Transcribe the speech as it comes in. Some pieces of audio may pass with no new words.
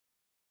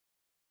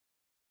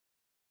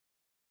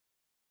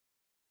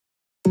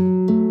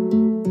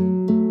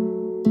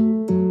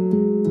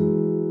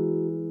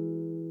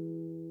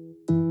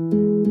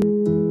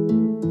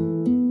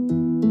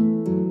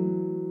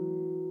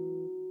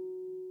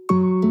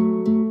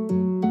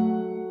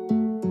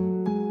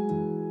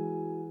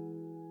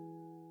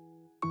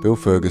Bill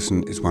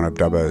Ferguson is one of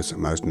Dubbo's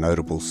most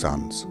notable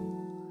sons.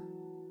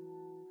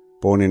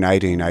 Born in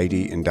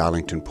 1880 in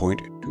Darlington Point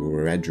to a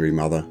Wiradjuri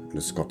mother and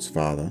a Scots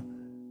father,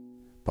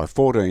 by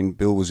 14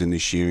 Bill was in the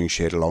shearing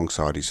shed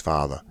alongside his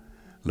father,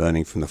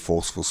 learning from the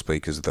forceful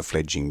speakers of the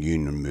fledgling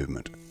union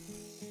movement.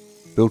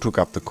 Bill took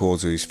up the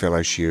cause of his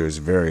fellow shearers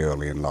very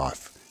early in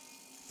life,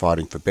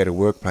 fighting for better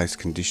workplace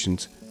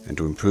conditions and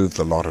to improve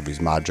the lot of his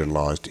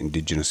marginalised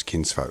Indigenous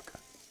kinsfolk.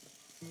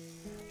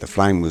 The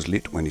flame was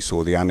lit when he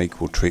saw the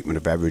unequal treatment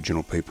of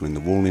Aboriginal people in the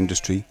wool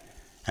industry,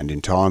 and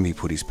in time he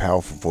put his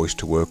powerful voice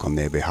to work on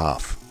their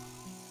behalf.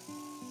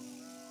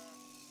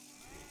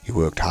 He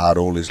worked hard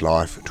all his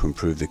life to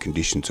improve the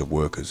conditions of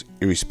workers,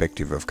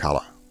 irrespective of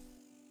colour.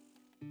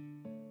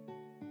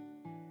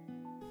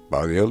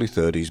 By the early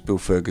 30s, Bill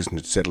Ferguson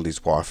had settled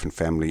his wife and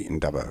family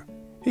in Dubbo.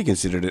 He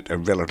considered it a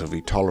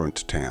relatively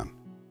tolerant town.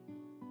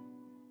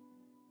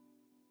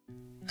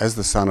 As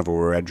the son of a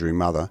Wiradjuri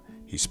mother,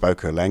 he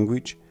spoke her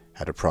language,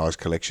 had a prized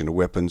collection of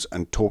weapons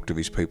and talked of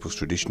his people's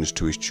traditions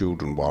to his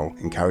children while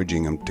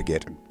encouraging them to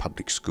get a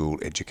public school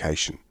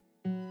education.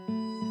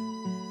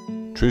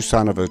 True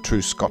son of a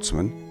true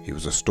Scotsman, he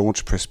was a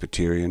staunch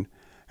Presbyterian,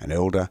 an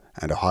elder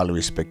and a highly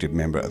respected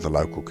member of the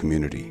local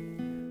community.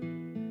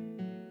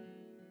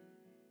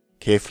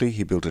 Carefully,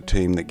 he built a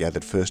team that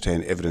gathered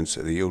first-hand evidence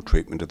of the ill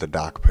treatment of the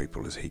dark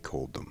people, as he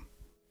called them.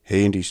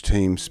 He and his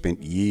team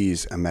spent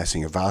years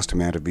amassing a vast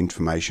amount of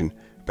information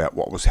about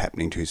what was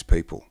happening to his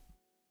people.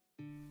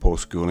 Poor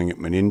schooling at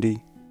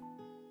Menindee,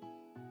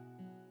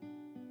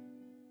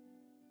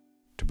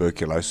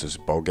 tuberculosis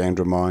at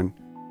Bulgandra mine,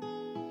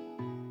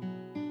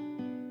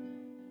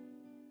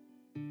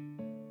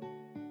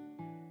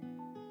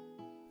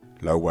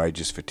 low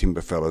wages for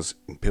timber fellas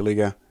in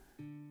Pilliga,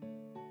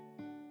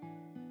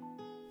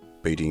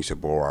 beatings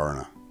at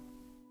Borwarana.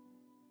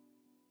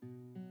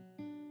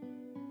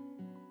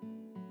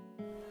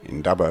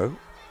 In Dubbo,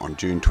 on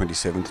June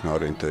 27,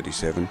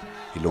 1937,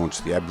 he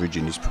launched the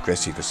Aborigines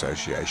Progressive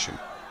Association,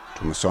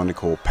 to a Masonic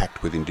hall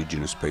packed with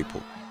Indigenous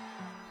people.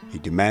 He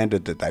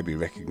demanded that they be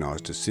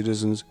recognised as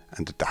citizens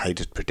and that the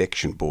Hated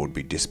Protection Board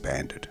be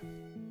disbanded.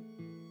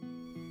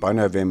 By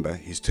November,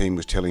 his team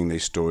was telling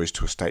these stories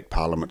to a State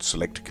Parliament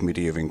Select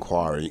Committee of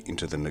Inquiry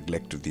into the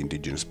neglect of the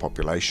Indigenous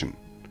population.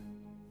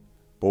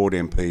 Board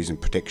MPs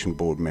and Protection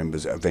Board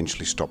members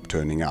eventually stopped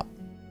turning up.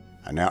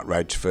 An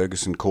outraged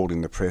Ferguson called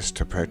in the press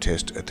to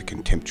protest at the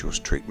contemptuous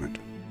treatment.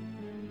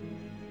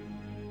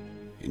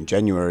 In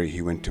January,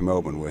 he went to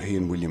Melbourne, where he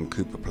and William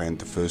Cooper planned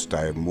the first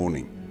day of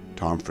mourning,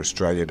 time for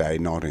Australia Day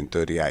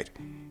 1938,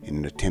 in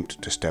an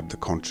attempt to stab the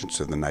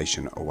conscience of the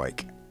nation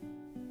awake.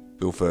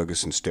 Bill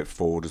Ferguson stepped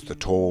forward as the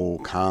tall,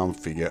 calm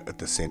figure at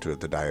the centre of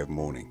the day of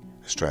mourning,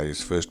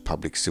 Australia's first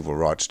public civil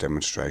rights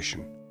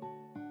demonstration.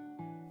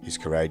 His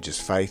courageous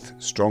faith,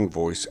 strong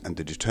voice and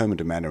the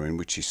determined manner in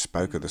which he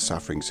spoke of the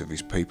sufferings of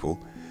his people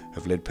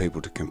have led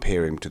people to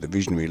compare him to the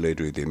visionary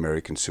leader of the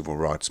American civil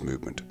rights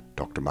movement,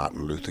 Dr.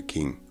 Martin Luther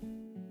King.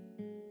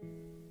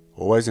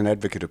 Always an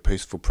advocate of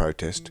peaceful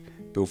protest,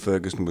 Bill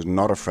Ferguson was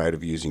not afraid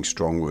of using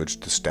strong words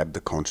to stab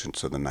the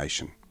conscience of the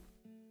nation.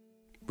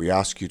 We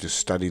ask you to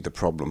study the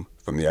problem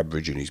from the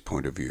Aborigines'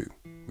 point of view.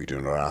 We do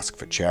not ask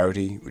for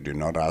charity, we do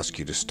not ask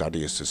you to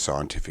study us as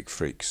scientific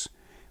freaks.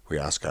 We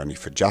ask only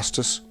for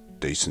justice,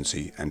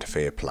 decency and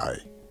fair play.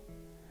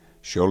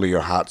 Surely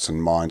your hearts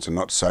and minds are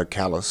not so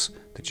callous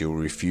that you will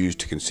refuse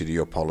to consider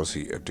your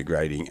policy of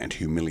degrading and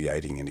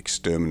humiliating and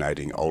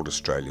exterminating old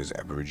Australia's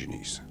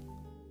Aborigines.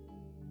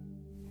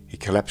 He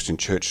collapsed in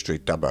Church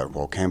Street, Dubbo,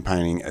 while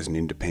campaigning as an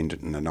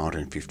independent in the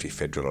 1950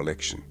 federal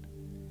election.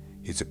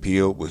 His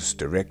appeal was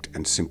direct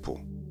and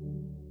simple.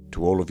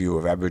 To all of you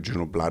of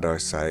Aboriginal blood I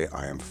say,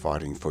 I am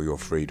fighting for your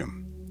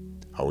freedom.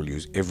 I will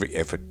use every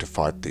effort to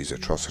fight these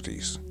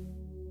atrocities.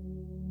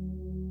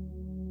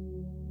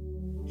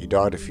 He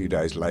died a few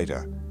days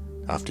later,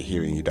 after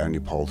hearing he'd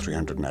only polled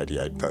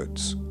 388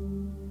 votes.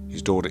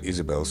 His daughter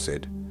Isabel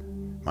said,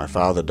 "My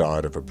father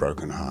died of a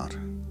broken heart."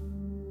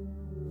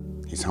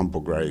 His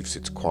humble grave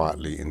sits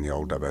quietly in the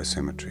old Dubbo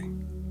cemetery.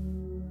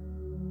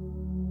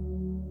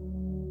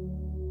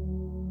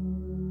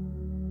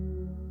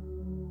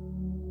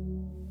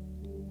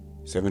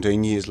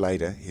 "17 years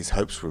later, his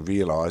hopes were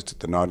realised at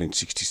the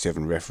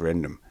 1967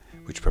 referendum,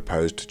 which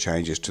proposed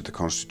changes to the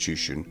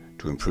Constitution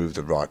to improve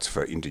the rights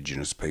for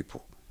Indigenous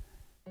people.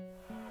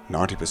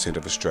 90%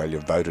 of Australia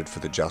voted for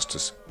the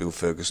justice Bill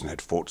Ferguson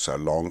had fought so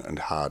long and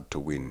hard to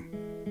win.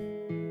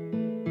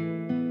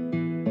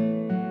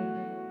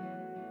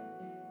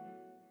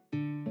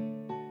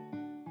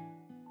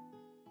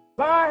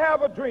 I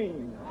have a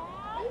dream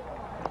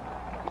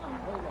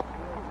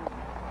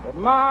that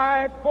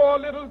my 4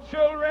 little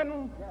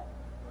children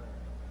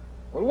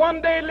will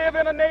one day live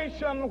in a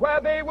nation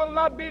where they will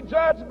not be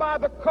judged by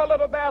the color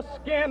of their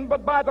skin,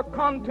 but by the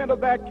content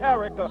of their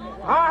character.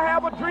 I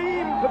have a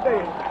dream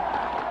today